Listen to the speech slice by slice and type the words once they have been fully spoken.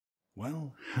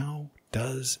Well, how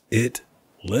does it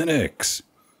Linux?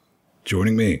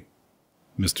 Joining me,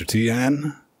 Mr.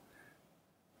 Tian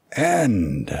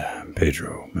and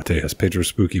Pedro Mateus. Pedro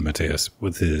Spooky Mateus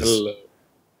with his Hello.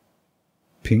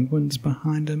 penguins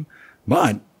behind him.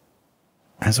 But,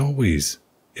 as always,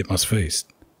 it must face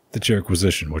the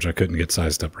chairquisition, which I couldn't get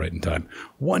sized up right in time.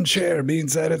 One chair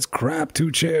means that it's crap.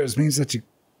 Two chairs means that you...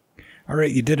 Alright,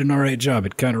 you did an alright job.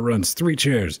 It kind of runs. 3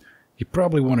 chairs. You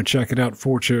probably want to check it out.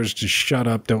 4 chairs, just shut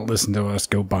up, don't listen to us,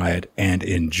 go buy it, and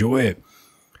enjoy it.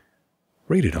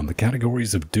 Rated on the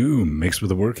categories of Doom, mixed with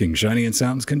the working, shiny and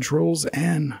sounds controls,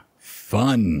 and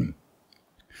fun.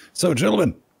 So,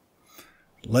 gentlemen,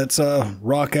 let's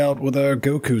rock out with our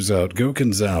Gokus out,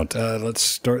 Gokens out. Let's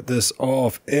start this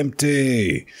off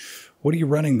empty. What are you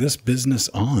running this business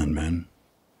on, man?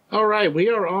 All right, we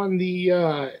are on the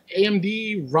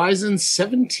AMD Ryzen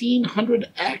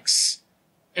 1700X,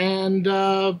 and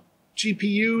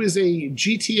GPU is a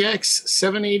GTX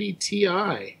 780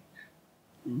 Ti.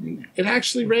 It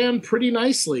actually ran pretty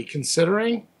nicely,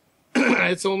 considering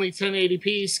it's only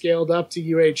 1080p scaled up to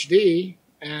UHD,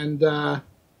 and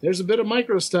there's a bit of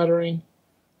micro stuttering.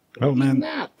 Oh man,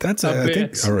 that's I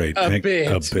bit. think all right, A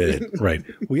bit. a bit, right?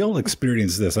 We all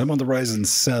experience this. I'm on the Ryzen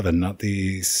 7, not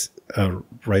the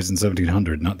Ryzen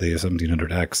 1700, not the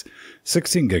 1700X.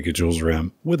 16 gigajoules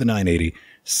RAM with a 980.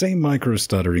 Same micro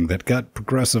stuttering that got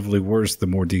progressively worse the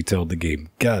more detailed the game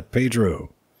got.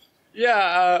 Pedro.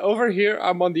 Yeah, over here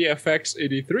I'm on the FX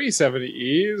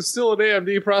 8370E, still an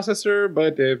AMD processor,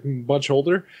 but much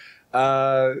older.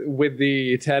 With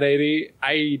the TED 80,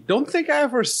 I don't think I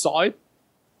ever saw it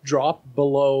drop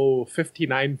below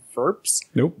 59 FERPs.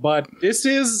 Nope. But this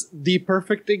is the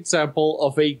perfect example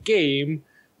of a game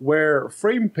where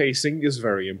frame pacing is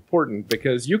very important,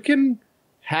 because you can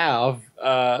have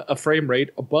a frame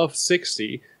rate above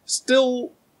 60,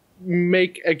 still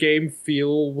make a game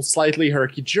feel slightly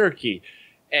herky-jerky.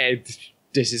 And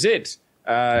this is it.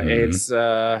 It's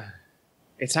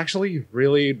actually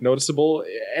really noticeable,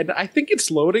 and I think it's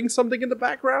loading something in the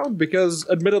background, because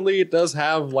admittedly it does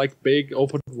have like big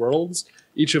open worlds.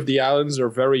 Each of the islands are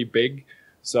very big,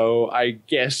 so I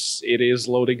guess it is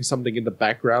loading something in the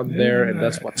background there, and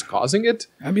that's what's causing it.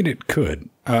 I mean, it could.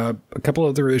 A couple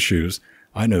other issues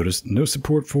I noticed: no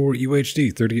support for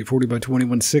UHD. 3840 by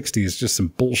 2160 is just some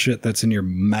bullshit that's in your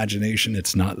imagination.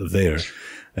 It's not there.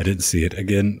 I didn't see it.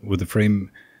 Again, with the frame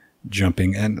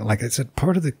jumping, and like I said,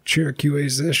 part of the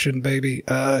CHAIRQUISITION, baby,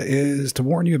 is to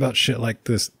warn you about shit like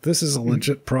this. This is a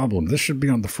legit problem. This should be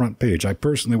on the front page. I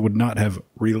personally would not have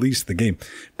released the game.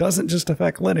 Doesn't just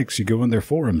affect Linux. You go in their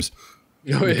forums,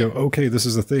 you go, okay, this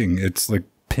is a thing. It's like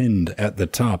pinned at the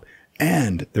top,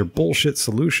 and their bullshit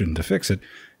solution to fix it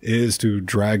is to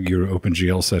drag your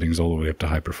OpenGL settings all the way up to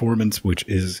high performance, which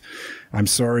is, I'm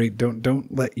sorry,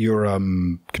 don't let your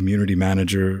community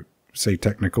manager say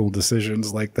technical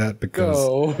decisions like that, because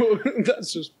No,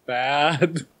 that's just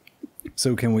bad.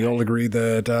 So can we all agree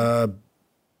that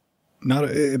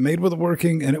it made with the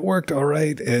working, and it worked all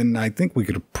right, and I think we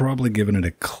could have probably given it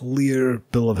a clear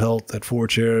bill of health at 4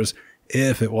 chairs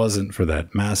if it wasn't for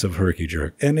that massive herky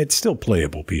jerk, and it's still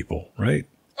playable, people, right?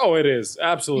 Oh, it is,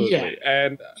 absolutely. Yeah,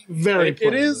 and very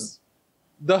it is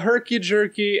the herky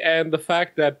jerky, and the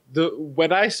fact that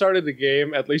when I started the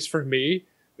game, at least for me,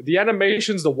 the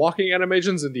animations, the walking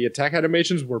animations and the attack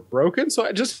animations were broken, so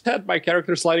I just had my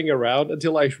character sliding around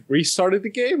until I restarted the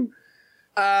game.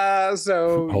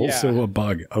 Also a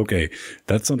bug. Okay,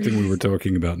 that's something we were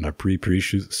talking about in our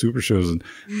super shows, and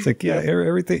it's like, yeah,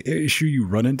 everything issue you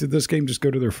run into this game, just go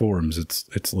to their forums.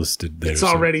 It's listed there. It's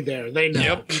already there. They know.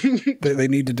 Yep. they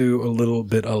need to do a little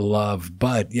bit of love,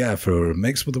 but yeah, for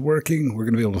mixed with the working, we're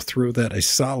going to be able to throw that a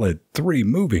solid 3.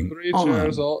 Moving 3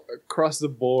 chairs all across the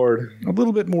board. A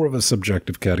little bit more of a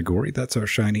subjective category. That's our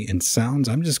shiny and sounds.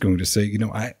 I'm just going to say,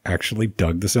 I actually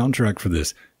dug the soundtrack for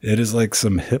this. It is like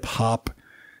some hip hop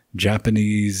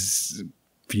Japanese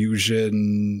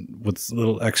fusion with a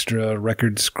little extra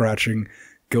record scratching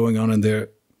going on in there.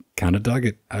 Kind of dug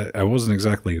it. I wasn't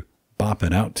exactly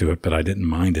bopping out to it, but I didn't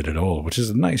mind it at all, which is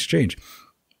a nice change.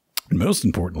 And most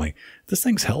importantly, this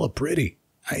thing's hella pretty.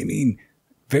 I mean,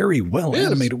 very well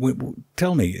animated.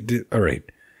 Tell me, all right,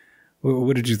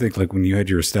 what did you think, like when you had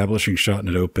your establishing shot and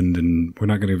it opened, and we're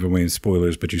not going to give away any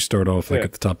spoilers, but you start off like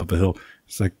at the top of a hill.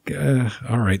 It's like,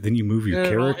 all right, then you move your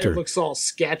character. It looks all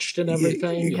sketched and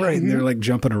everything. Right, and they're like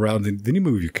jumping around, and then you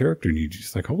move your character, and you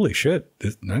just like, holy shit,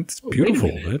 that's beautiful.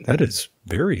 That is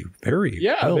very, very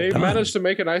well they done. managed to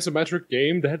make an isometric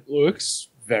game that looks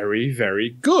very,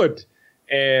 very good.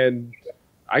 And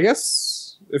I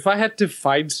guess if I had to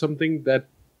find something that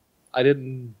I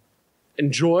didn't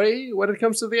enjoy when it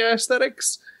comes to the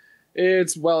aesthetics,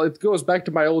 It goes back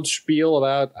to my old spiel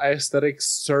about aesthetics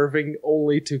serving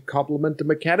only to complement the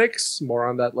mechanics. More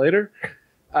on that later.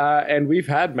 And we've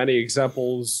had many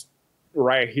examples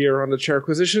right here on the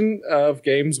Chairquisition of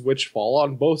games which fall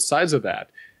on both sides of that.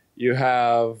 You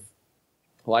have,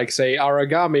 like, say,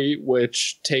 Origami,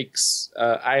 which takes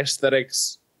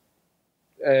aesthetics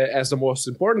as the most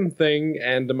important thing,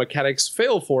 and the mechanics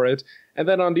fail for it. And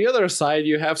then on the other side,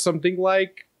 you have something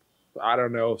like, I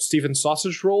don't know, Steven's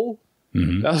Sausage Roll.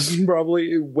 Mm-hmm. That's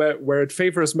probably where it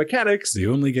favors mechanics. The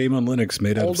only game on Linux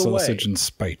made out of sausage and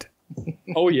spite.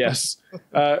 Oh, yes.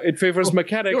 It favors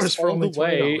mechanics all the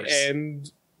way,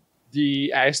 and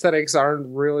the aesthetics aren't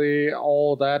really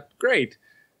all that great.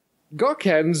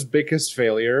 GOKEN's biggest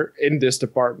failure in this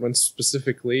department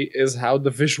specifically is how the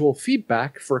visual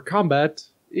feedback for combat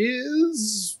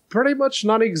is pretty much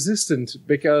non-existent,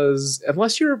 because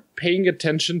unless you're paying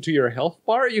attention to your health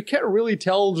bar, you can't really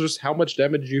tell just how much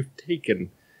damage you've taken.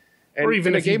 And or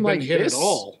even in if a game you've been like hit this, at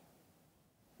all.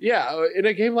 Yeah, in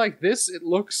a game like this, it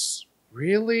looks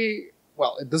really...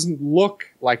 Well, it doesn't look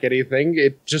like anything.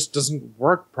 It just doesn't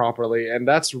work properly, and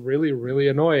that's really, really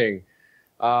annoying.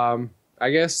 I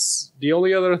guess the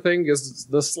only other thing is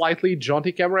the slightly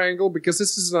jaunty camera angle, because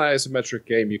this is an isometric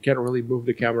game. You can't really move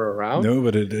the camera around. No,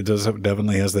 but it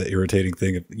definitely has that irritating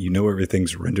thing. You know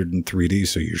everything's rendered in 3D,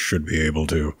 so you should be able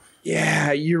to.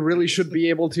 Yeah, you really should be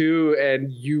able to,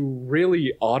 and you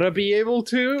really ought to be able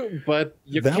to, but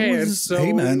you can't.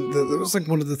 Hey, man, that was like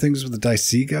one of the things with the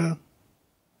Daisega.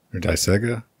 Or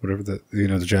Daisega, whatever the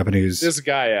Japanese...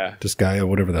 Disgaea,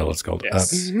 whatever the hell it's called.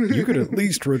 Yes. You could at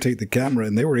least rotate the camera,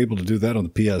 and they were able to do that on the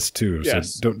PS2.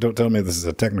 Yes. So don't tell me this is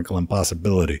a technical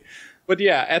impossibility. But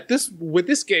yeah, with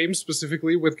this game,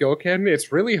 specifically with GOKEN,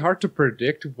 it's really hard to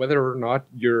predict whether or not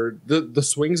the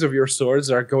swings of your swords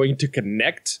are going to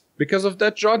connect because of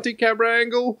that jaunty camera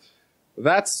angle.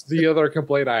 That's the other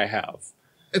complaint I have.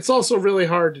 It's also really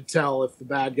hard to tell if the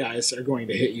bad guys are going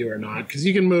to hit you or not, because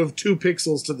you can move 2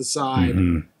 pixels to the side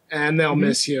and they'll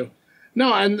miss you.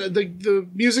 No, and the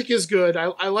music is good.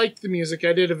 I liked the music.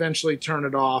 I did eventually turn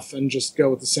it off and just go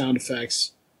with the sound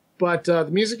effects. But the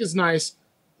music is nice.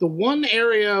 The one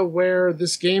area where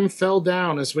this game fell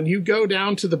down is when you go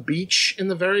down to the beach in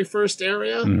the very first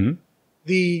area. Mm-hmm.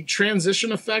 The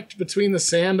transition effect between the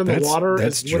sand and the water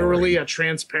is literally a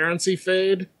transparency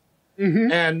fade.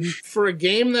 Mm-hmm. And for a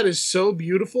game that is so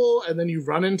beautiful, and then you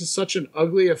run into such an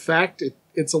ugly effect,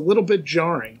 it's a little bit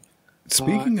jarring.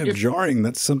 Speaking of jarring,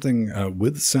 that's something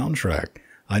with soundtrack.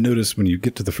 I noticed when you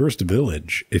get to the first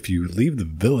village, if you leave the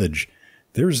village,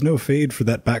 there's no fade for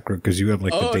that background because you have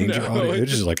like the danger audio. It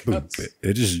just like boom,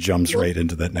 it just jumps right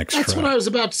into that next track. That's what I was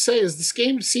about to say. Is this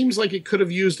game seems like it could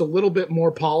have used a little bit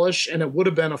more polish, and it would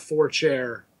have been a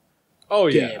 4-chair.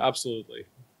 Oh game. Yeah, absolutely.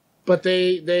 But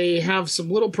they have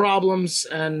some little problems,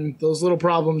 and those little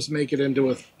problems make it into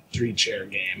a 3-chair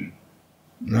game.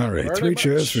 All right, 3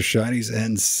 chairs for shinies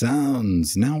and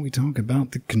sounds. Now we talk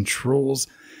about the controls,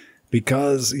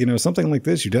 because, something like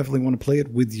this, you definitely want to play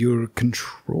it with your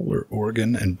controller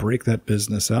organ and break that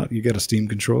business out. You got a Steam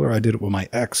controller. I did it with my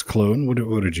X clone. What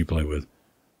did you play with?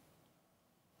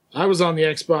 I was on the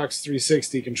Xbox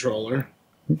 360 controller.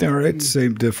 All right,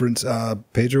 same difference.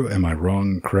 Pedro, am I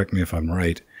wrong? Correct me if I'm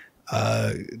right.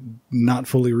 Not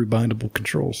fully rebindable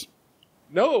controls.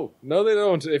 No, they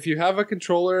don't. If you have a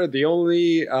controller, the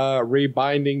only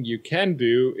rebinding you can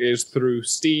do is through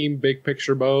Steam Big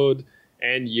Picture Mode,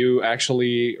 and you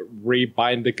actually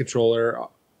rebind the controller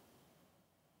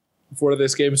for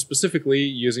this game specifically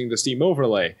using the Steam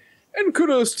overlay. And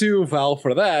kudos to Valve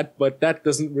for that, but that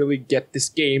doesn't really get this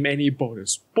game any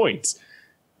bonus points.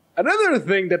 Another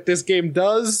thing that this game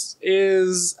does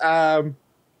is...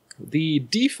 the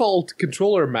default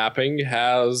controller mapping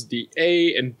has the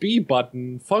A and B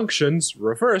button functions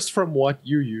reversed from what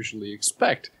you usually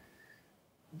expect.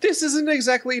 This isn't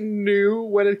exactly new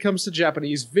when it comes to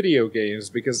Japanese video games,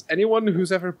 because anyone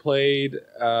who's ever played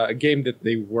a game that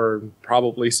they were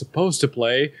probably supposed to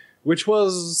play, which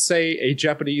was, say, a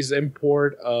Japanese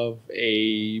import of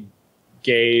a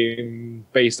game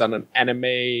based on an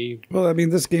anime. Well, I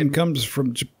mean, this game comes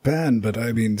from Japan, but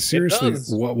I mean, seriously,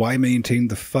 why maintain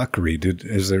the fuckery?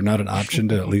 Is there not an option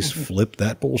to at least flip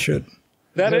that bullshit?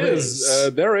 There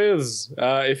is.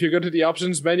 If you go to the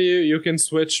options menu, you can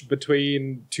switch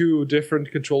between 2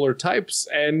 different controller types,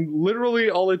 and literally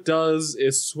all it does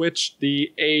is switch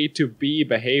the A to B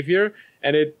behavior,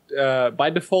 and it by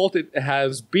default it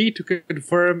has B to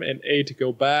confirm and A to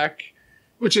go back.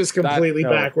 Which is completely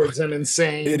backwards and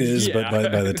insane. It is, yeah.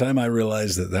 But by the time I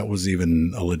realized that was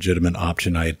even a legitimate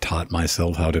option, I had taught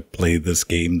myself how to play this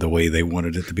game the way they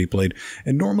wanted it to be played.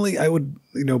 And normally I would,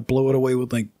 blow it away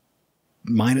with like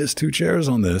minus 2 chairs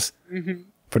on this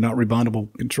for not rebindable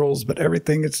controls, but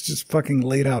everything, it's just fucking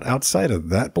laid out outside of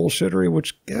that bullshittery,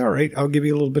 which, all right, I'll give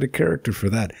you a little bit of character for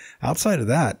that. Outside of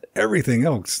that, everything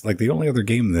else, like the only other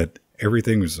game that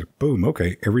everything was like, boom,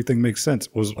 okay, everything makes sense,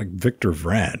 was like Victor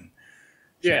Vran.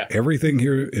 Yeah. So everything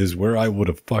here is where I would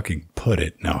have fucking put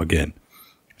it. Now, again,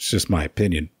 it's just my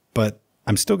opinion, but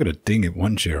I'm still going to ding it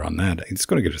 1 chair on that. It's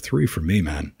going to get a 3 for me,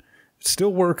 man. It's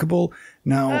still workable.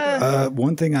 Now,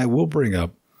 one thing I will bring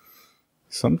up,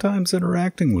 sometimes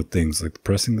interacting with things like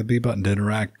pressing the B button to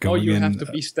interact. Going you have to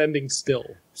be standing still.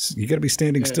 You got to be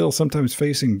standing still, sometimes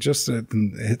facing just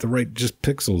and hit the right just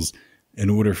pixels in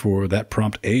order for that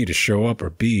prompt A to show up, or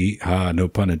B, no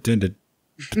pun intended,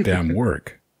 to damn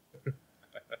work.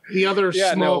 The other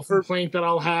small complaint that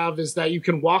I'll have is that you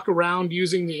can walk around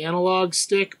using the analog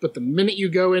stick, but the minute you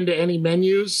go into any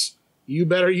menus, you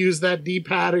better use that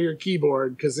D-pad or your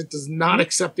keyboard, because it does not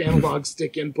accept analog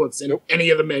stick inputs in any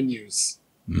of the menus.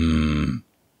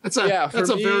 That's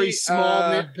a very small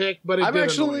nitpick, but it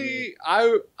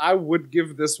I would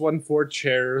give this one 4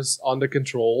 chairs on the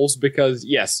controls, because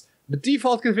yes, the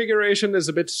default configuration is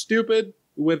a bit stupid,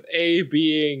 with A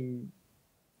being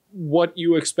what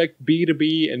you expect B to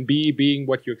be and B being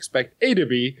what you expect A to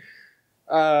be.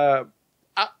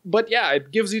 But yeah,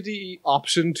 it gives you the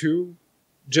option to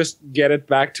just get it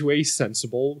back to a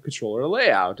sensible controller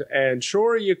layout. And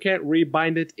sure, you can't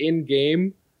rebind it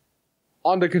in-game.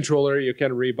 On the controller, you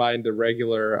can rebind the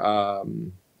regular,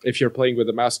 if you're playing with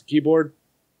a mouse and keyboard.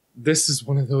 This is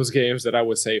one of those games that I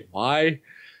would say, why?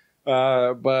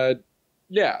 But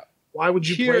yeah. Why would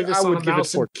you play this on a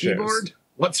mouse and keyboard?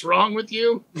 What's wrong with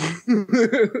you?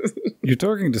 You're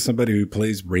talking to somebody who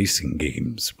plays racing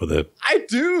games with a... I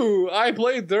do! I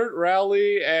play Dirt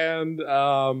Rally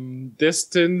and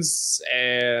Distance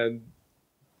and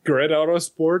Grid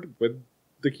Autosport with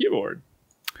the keyboard.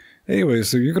 Anyway,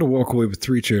 so you're going to walk away with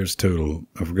 3 chairs total.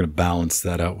 If we're going to balance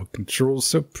that out with controls,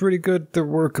 so pretty good. They're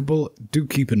workable. Do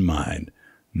keep in mind,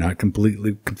 not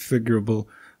completely configurable,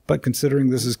 but considering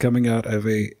this is coming out of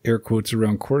a, air quotes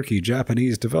around, quirky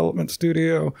Japanese development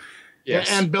studio. Yes,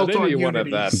 and built on Unity.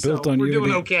 Built on Unity.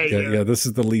 Doing okay. Yeah, this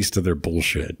is the least of their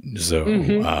bullshit. So,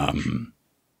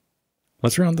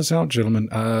 let's round this out, gentlemen.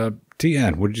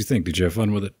 Tian, what did you think? Did you have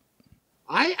fun with it?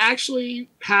 I actually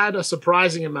had a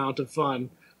surprising amount of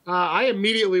fun. I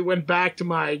immediately went back to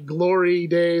my glory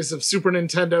days of Super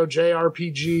Nintendo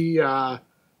JRPG,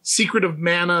 Secret of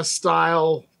Mana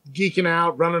style, geeking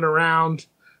out, running around,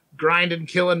 grinding,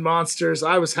 killing monsters.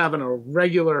 I was having a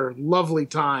regular, lovely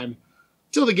time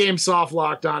till the game soft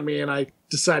locked on me and I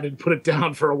decided to put it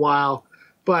down for a while.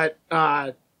 But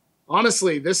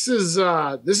honestly, this is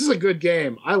a good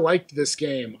game. I liked this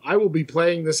game. I will be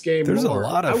playing this game There's more. A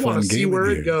lot of I want to see where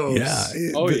it goes.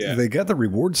 Yeah. They got the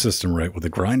reward system right with the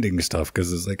grinding stuff,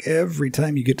 because it's like every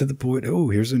time you get to the point, oh,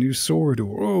 here's a new sword,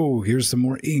 or oh, here's some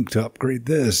more ink to upgrade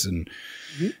this, and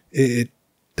it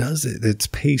does it. It's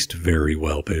paced very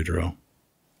well, Pedro.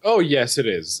 Oh yes, it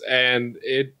is, and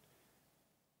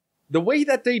the way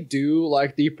that they do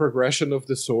like the progression of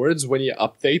the swords when you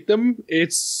update them,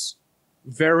 it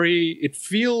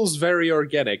feels very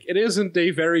organic. It isn't they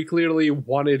very clearly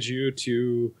wanted you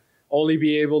to only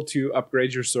be able to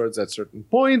upgrade your swords at certain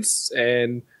points,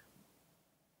 and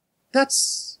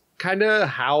that's kind of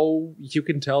how you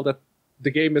can tell that the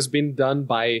game has been done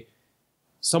by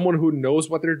someone who knows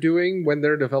what they're doing when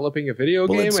they're developing a video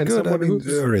game. It's and good. someone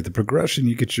all right, the progression,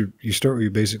 you start with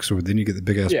your basic sword, then you get the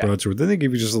big ass broadsword, then they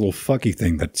give you just a little fucky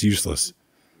thing that's useless.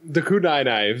 The kunai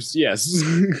knives, yes.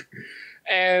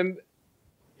 And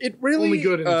it really only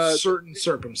good in certain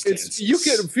circumstances. You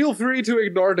can feel free to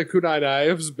ignore the kunai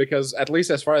knives, because at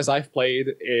least as far as I've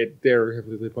played it, they're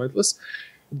completely pointless.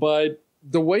 But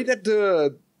the way that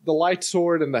the light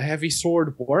sword and the heavy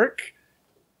sword work,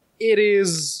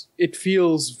 it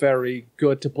feels very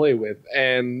good to play with.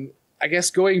 And I guess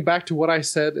going back to what I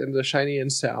said in the Shiny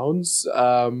and Sounds,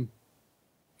 I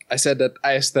said that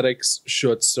aesthetics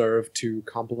should serve to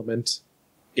complement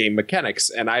game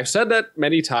mechanics. And I've said that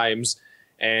many times.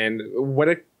 And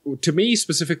to me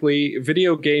specifically,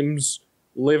 video games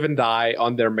live and die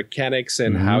on their mechanics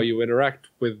and how you interact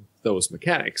with those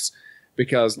mechanics.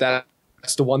 Because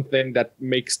that's the one thing that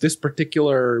makes this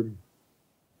particular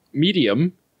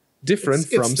medium different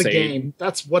from, the say, game.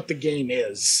 That's what the game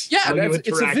is. Yeah,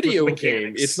 it's a video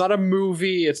game. It's not a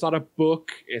movie. It's not a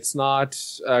book. It's not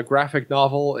a graphic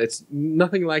novel. It's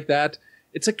nothing like that.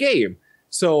 It's a game.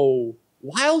 So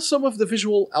while some of the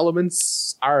visual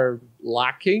elements are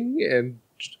lacking and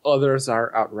others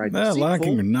are outright deceitful.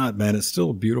 Lacking or not, man, it's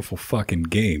still a beautiful fucking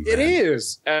game. It man.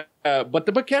 is. But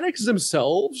the mechanics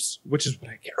themselves, which is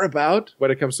what I care about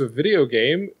when it comes to a video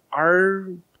game, are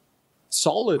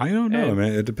solid. I don't know,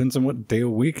 man. It depends on what day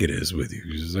of week it is with you.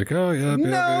 You're just like, oh, yeah.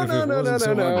 No. I love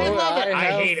it.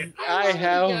 I hate it. I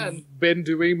have been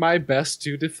doing my best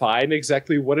to define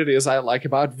exactly what it is I like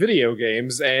about video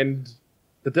games, and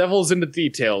the devil's in the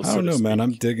details. I don't know, man.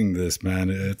 I'm digging this, man.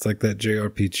 It's like that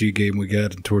JRPG game we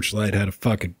got, and Torchlight had a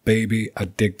fucking baby. I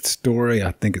dig the story.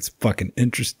 I think it's fucking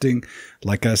interesting.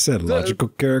 Like I said, logical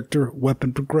character,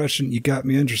 weapon progression. You got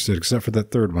me interested, except for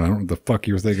that third one. I don't know what the fuck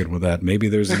you were thinking with that. Maybe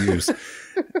there's a use.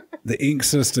 The ink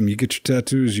system, you get your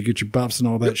tattoos, you get your buffs and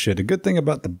all that shit. The good thing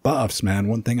about the buffs, man,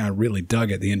 one thing I really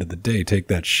dug at the end of the day, take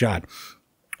that shot,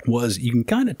 was you can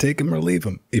kind of take them or leave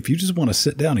them. If you just want to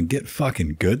sit down and get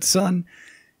fucking good, son,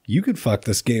 you could fuck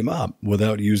this game up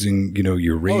without using,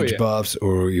 your rage buffs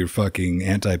or your fucking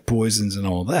anti-poisons and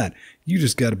all that. You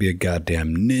just got to be a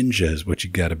goddamn ninja is what you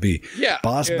got to be. Yeah.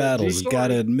 Boss battles, you got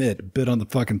to admit, a bit on the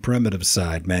fucking primitive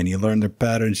side, man. You learn their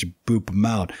patterns, you boop them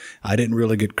out. I didn't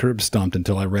really get curb stomped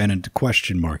until I ran into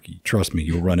question mark. Trust me,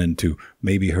 you'll run into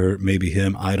maybe her, maybe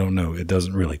him. I don't know. It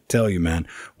doesn't really tell you, man,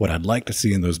 what I'd like to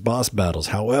see in those boss battles.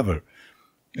 However,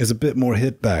 is a bit more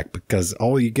hit back, because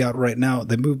all you got right now,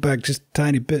 they move back just a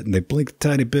tiny bit and they blink a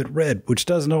tiny bit red, which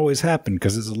doesn't always happen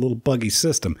because it's a little buggy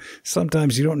system.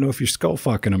 Sometimes you don't know if you're skull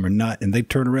fucking them or not, and they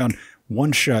turn around,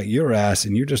 one shot your ass,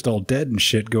 and you're just all dead and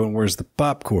shit going, where's the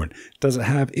popcorn? Does it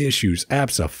have issues?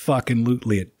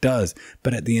 Abso-fucking-lutely it does.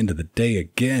 But at the end of the day,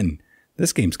 again,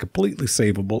 this game's completely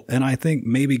savable, and I think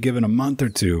maybe given a month or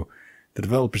two, the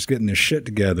developers getting their shit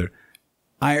together,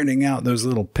 ironing out those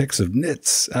little picks of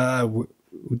nits,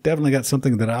 we definitely got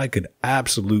something that I could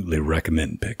absolutely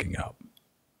recommend picking up.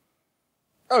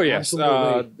 Oh, yes.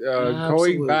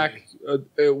 Going back,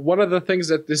 one of the things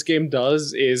that this game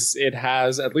does is it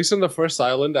has, at least on the first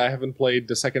island, I haven't played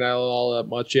the second island all that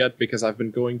much yet because I've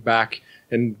been going back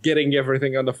and getting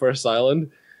everything on the first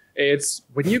island. It's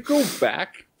when you go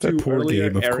back to that poor earlier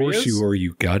game. Of areas, course you are,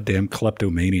 you goddamn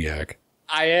kleptomaniac.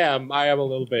 I am a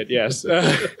little bit, yes.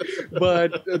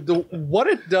 But what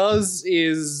it does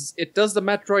is it does the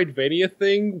Metroidvania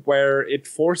thing where it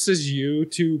forces you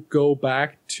to go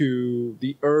back to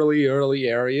the early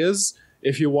areas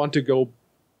if you want to go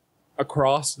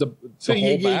across the so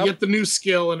whole you map. get the new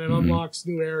skill and it unlocks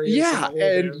new areas. Yeah,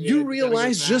 and you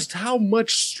realize just how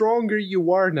much stronger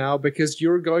you are now because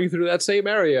you're going through that same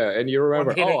area and you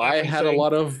remember, I had a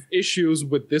lot of issues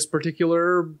with this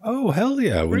particular hell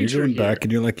yeah. When you're going back here.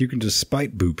 and you're like, you can just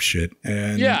spite boop shit.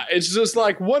 And yeah, it's just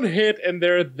like one hit and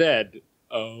they're dead.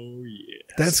 Oh, yeah.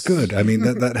 That's good. I mean,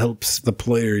 that helps the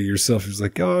player yourself. Who's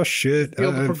like, oh, shit.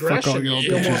 Feel the progression. Fuck all y'all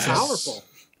Feel more bitches. powerful.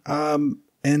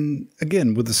 And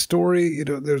again, with the story,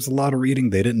 there's a lot of reading.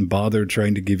 They didn't bother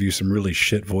trying to give you some really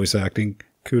shit voice acting.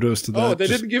 Kudos to that. Oh, they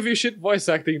didn't give you shit voice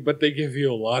acting, but they give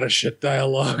you a lot of shit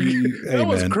dialogue. That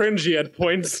was cringy at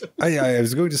points. I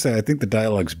was going to say, I think the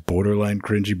dialogue's borderline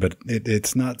cringy, but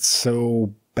it's not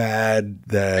so bad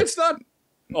that... It's not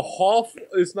awful.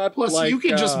 It's not Plus, like... you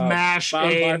can just mash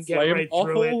A and get right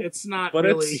through it. It's not but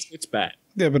really... It's bad.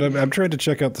 Yeah, but I'm trying to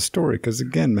check out the story because,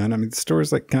 again, man, I mean, the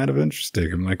story's like kind of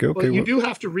interesting. I'm like, okay, well, you do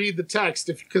have to read the text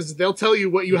because they'll tell you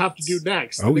what you have to do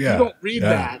next. Oh, if yeah. you don't read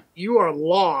that, you are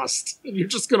lost. And you're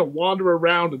just going to wander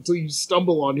around until you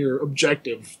stumble on your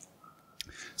objective.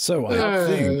 So I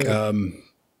think,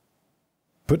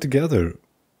 put together,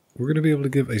 we're going to be able to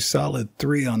give a solid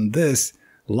 3 on this.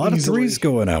 A lot of threes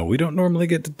going out. We don't normally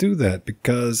get to do that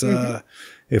because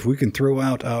if we can throw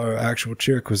out our actual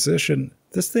CHAIRQUISITION,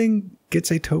 this thing gets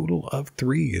a total of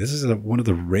 3. This is one of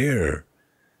the rare.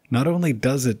 Not only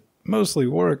does it mostly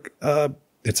work,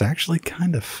 it's actually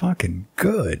kind of fucking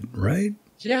good, right?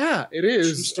 Yeah, it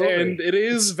is. And it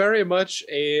is very much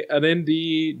an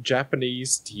indie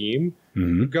Japanese team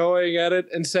going at it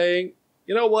and saying,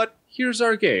 you know what? Here's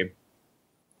our game.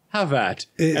 Have at.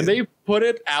 And they put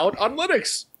it out on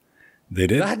Linux. They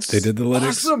did. They did the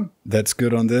Linux. Awesome. That's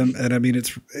good on them. And I mean,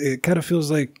 it kind of feels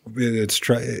like it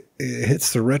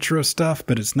hits the retro stuff,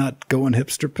 but it's not going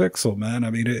hipster pixel, man.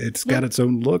 I mean, it's got its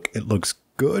own look. It looks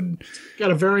good.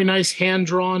 Got a very nice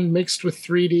hand-drawn mixed with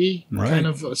 3D kind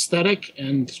of aesthetic,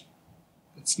 and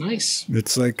it's nice.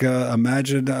 It's like,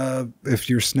 imagine if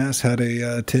your SNES had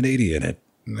a 1080 in it.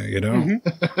 You know,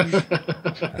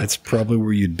 that's probably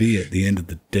where you'd be at the end of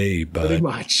the day. But pretty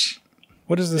much.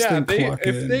 What does this thing clock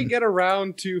in? If they get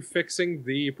around to fixing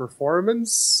the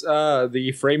performance,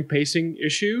 the frame pacing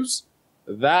issues,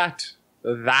 that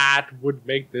would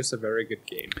make this a very good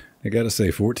game. I gotta say,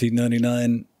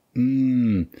 $14.99.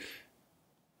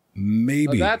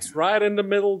 maybe. That's right in the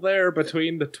middle there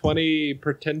between the 20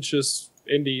 pretentious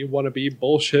indie wannabe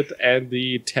bullshit and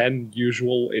the 10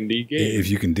 usual indie games. If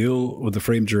you can deal with the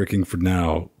frame jerking for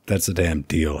now, that's a damn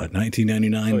deal. At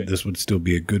 $19.99, this would still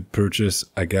be a good purchase,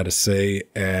 I gotta say.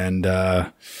 And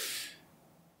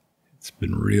it's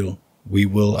been real. We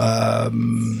will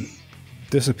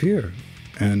disappear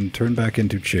and turn back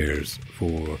into chairs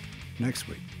for next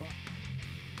week. Bye.